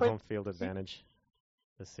 There's no home field advantage.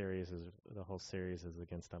 The whole series is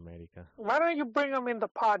against America. Why don't you bring him in the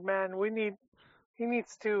pod, man? He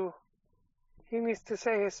needs to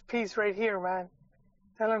say his piece right here, man.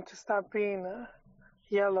 Tell him to stop being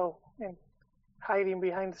yellow and hiding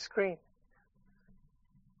behind the screen.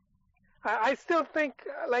 I still think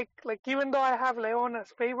like even though I have León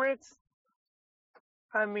as favorites,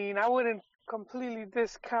 I mean I wouldn't completely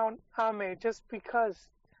discount Ame just because,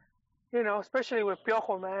 you know, especially with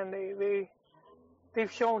Piojo, man,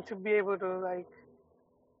 they've shown to be able to, like,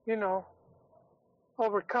 you know,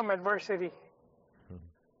 overcome adversity. Mm-hmm.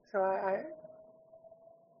 So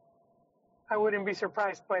I wouldn't be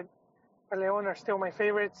surprised, but León are still my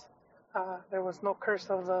favorites. There was no curse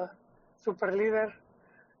of the super leader.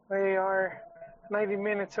 They are 90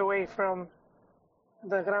 minutes away from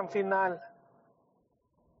the Gran Final.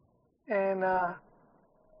 And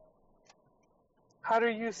how do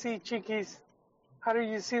you see, Chiquis? How do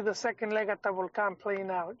you see the second leg at the Volcán playing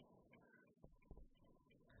out?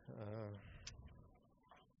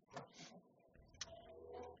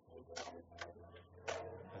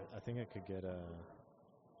 I think it could get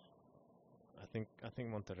I think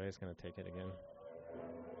Monterrey is going to take it again.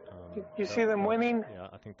 You see them winning? Yeah,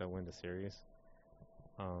 I think they'll win the series.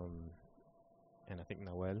 And I think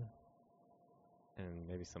Nahuel and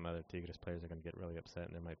maybe some other Tigres players are going to get really upset,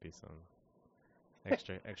 and there might be some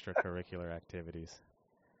extracurricular activities.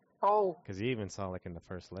 Oh. Because you even saw, like, in the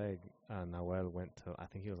first leg, Nahuel went to, I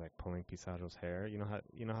think he was, like, pulling Pizarro's hair. You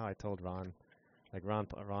know how I told Ron, like, Ron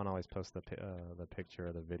always posts the picture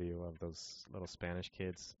or the video of those little Spanish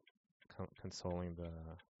kids consoling the...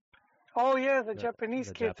 Oh yeah, the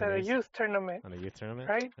Japanese kids at a youth tournament. On a youth tournament,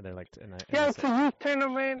 right? And they're like, it's a youth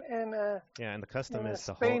tournament, and and the custom is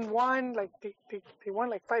to Spain won, like they won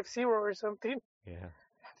like 5-0 or something. Yeah,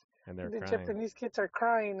 and they're the crying. Japanese kids are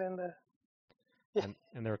crying, and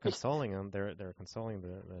and they're consoling them. They're consoling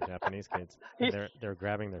the Japanese kids. And they're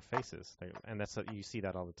grabbing their faces, and that's you see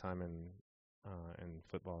that all the time in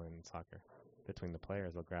football and soccer. Between the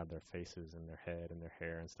players, they'll grab their faces and their head and their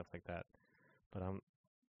hair and stuff like that. But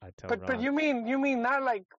I tell Ron, but you mean not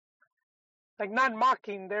like not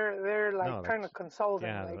mocking. They're like trying to console them.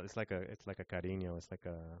 Yeah, like, it's like a cariño. It's like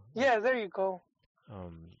a there you go.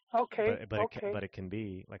 Okay. But it can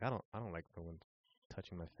be like I don't like no one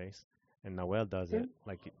touching my face. And Nahuel does it.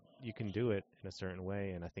 Like you can do it in a certain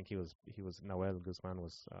way. And I think he was Nahuel Guzman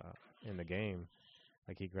was in the game.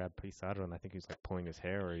 Like he grabbed Pizarro, and I think he was like pulling his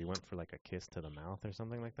hair, or he went for like a kiss to the mouth or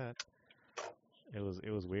something like that. It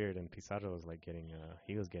was weird, and Pizarro was like getting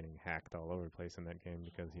hacked all over the place in that game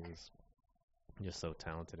because he was just so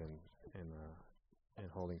talented in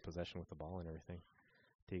holding possession with the ball and everything.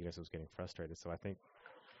 Tigres was getting frustrated. So I think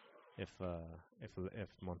if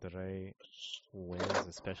Monterrey wins,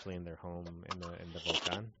 especially in their home in the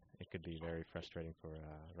Volcan, it could be very frustrating for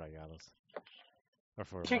Rayados or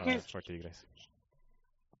for Tigres.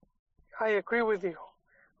 I agree with you.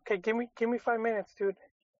 Okay, give me 5 minutes, dude.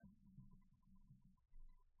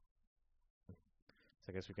 So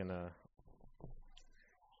I guess we can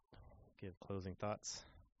give closing thoughts.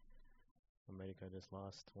 America just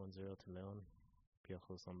lost 1-0 to Leon.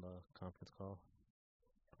 Piojo's on the conference call,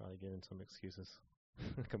 probably giving some excuses,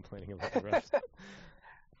 complaining about the refs.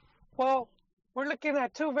 Well, we're looking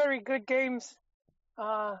at two very good games.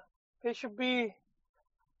 They should be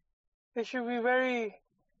very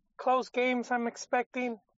close games. I'm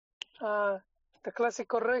expecting the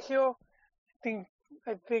Clásico Regio. I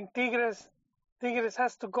think Tigres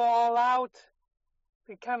has to go all out.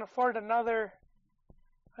 They can't afford another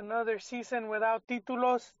season without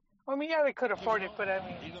títulos. I mean, yeah, they could afford it, but I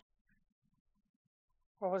mean,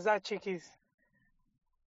 what was that, Chiquis?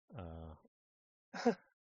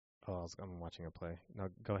 I'm watching a play. No,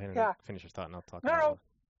 go ahead and finish your thought, and I'll talk. No.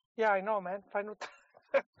 Yeah, I know, man.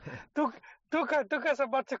 Tuca's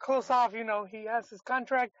about to close off. You know, he has his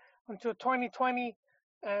contract until 2020,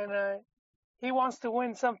 and he wants to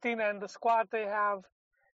win something. And the squad they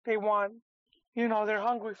want. You know, they're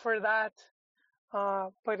hungry for that.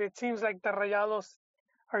 But it seems like the Rayados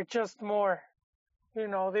are just more. You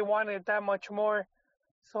know, they want it that much more.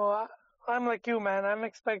 So I'm like you, man. I'm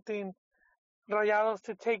expecting Rayados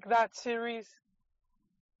to take that series.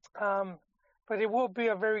 But it will be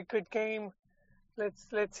a very good game. Let's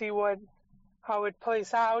see how it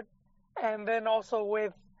plays out. And then also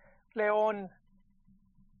with Leon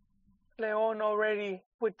already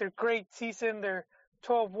with their great season, their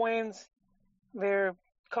 12 wins, they're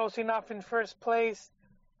closing off in first place,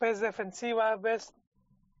 best defensiva, best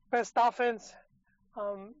offense,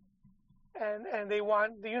 and they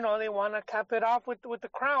want to cap it off with the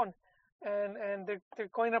crown, and they're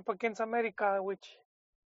going up against America,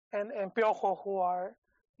 and Piojo, who are,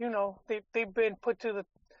 you know, they've been put to the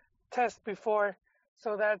test before,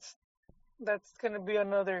 so that's going to be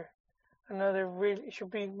another really should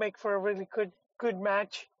be make for a really good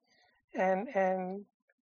match, and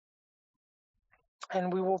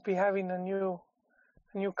we will be having a new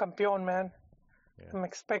campeón, man. Yeah. I'm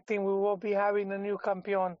expecting we will be having a new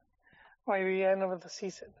campeón by the end of the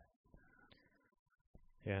season.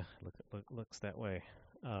 Yeah, looks that way.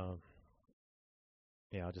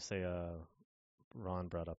 Yeah, I'll just say Ron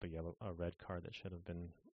brought up a red card that should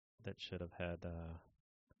have had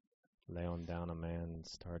Leon down a man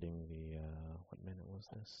starting the what minute was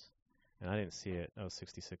this? And I didn't see it. That was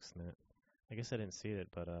 66th minute. I guess I didn't see it,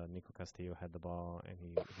 but Nico Castillo had the ball and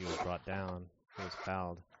he was brought down. He was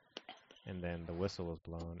fouled, and then the whistle was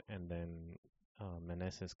blown, and then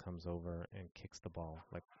Meneses comes over and kicks the ball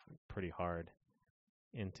like pretty hard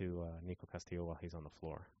into Nico Castillo while he's on the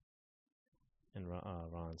floor. And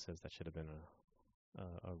Ron says that should have been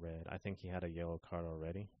a red. I think he had a yellow card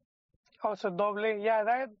already. Oh, so doble.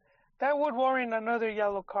 Yeah, that would warrant another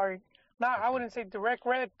yellow card. Now, okay. I wouldn't say direct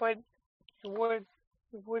red, but it would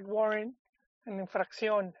warrant an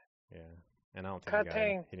infracción. Yeah, and I don't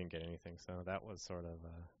think he didn't get anything, so that was sort of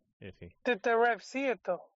iffy. Did the ref see it,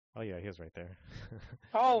 though? Oh, yeah, he was right there.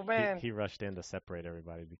 Oh, man. He rushed in to separate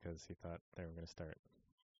everybody because he thought they were going to start,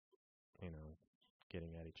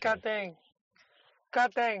 getting at each other.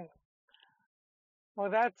 God dang.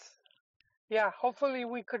 Well, hopefully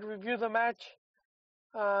we could review the match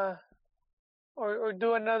or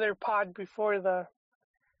do another pod before the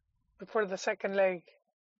second leg,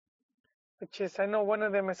 which is, I know one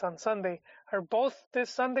of them is on Sunday. Are both this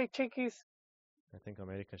Sunday, Chiquis? I think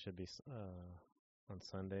America should be on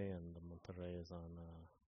Sunday and the Monterrey is on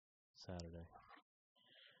Saturday.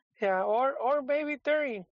 Yeah, or maybe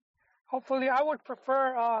during. Hopefully, I would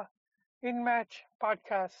prefer in-match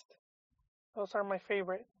podcast. Those are my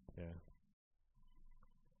favorite. Yeah.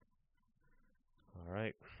 All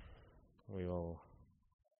right. We will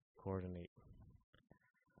coordinate.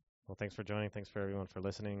 Well, thanks for joining. Thanks for everyone for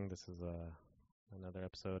listening. This is another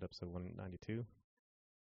episode 192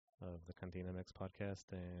 of the CantinaMX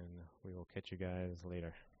Podcast, and we will catch you guys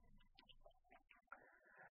later.